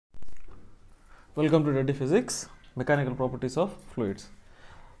Welcome to Dirty Physics, Mechanical Properties of Fluids.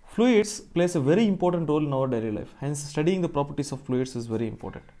 Fluids plays a very important role in our daily life. Hence, studying the properties of fluids is very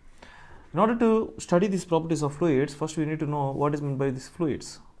important. In order to study these properties of fluids, first we need to know what is meant by these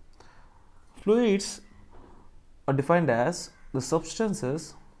fluids. Fluids are defined as the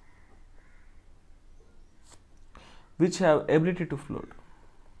substances which have ability to float.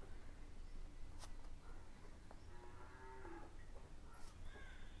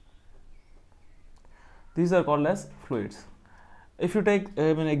 These are called as fluids. If you take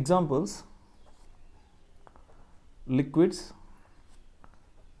examples, liquids,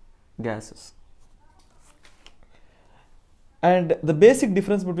 gases. And the basic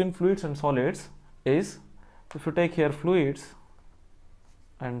difference between fluids and solids is, if you take here fluids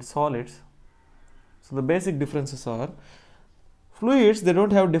and solids, so the basic differences are, fluids, they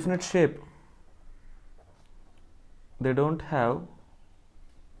don't have definite shape. They don't have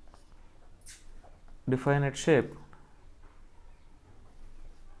definite shape.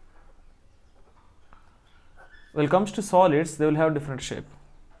 When it comes to solids, they will have different shape,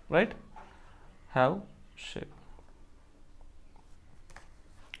 right? Have shape.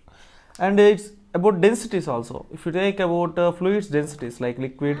 And it's about densities also. If you take about fluids densities like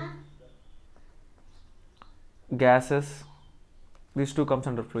liquid, gases, these two comes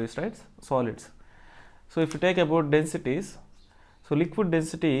under fluids, right? Solids. So if you take about densities, so liquid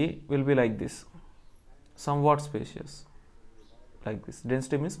density will be like this, somewhat spacious, like this.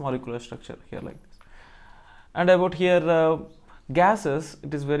 Density means molecular structure here, like this. And about here gases,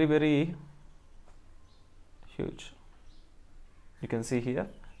 it is very, very huge. You can see here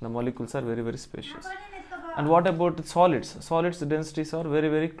the molecules are very, very spacious. And what about solids? Solids, the densities are very,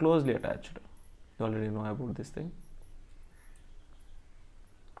 very closely attached. You already know about this thing.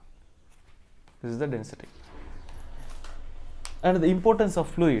 This is the density. And the importance of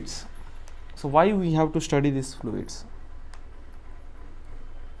fluids. So why we have to study these fluids?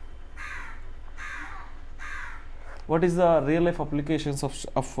 What is the real life applications of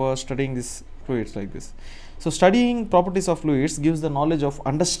studying these fluids like this? So studying properties of fluids gives the knowledge of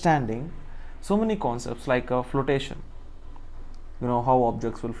understanding so many concepts like flotation. You know how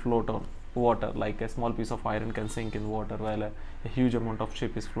objects will float on water, like a small piece of iron can sink in water while a huge amount of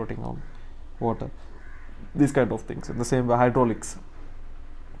ship is floating on water. These kind of things. In the same way, hydraulics.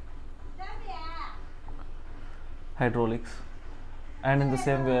 And in the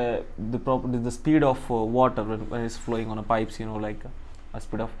same way, the speed of water when it's flowing on a pipes, you know, like a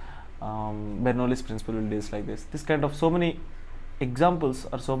speed of Bernoulli's principle will is like this. This kind of so many examples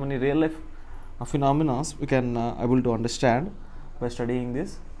or so many real life phenomena we can able to understand by studying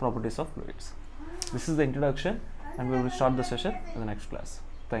these properties of fluids. This is the introduction, and we will start the session in the next class.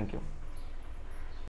 Thank you.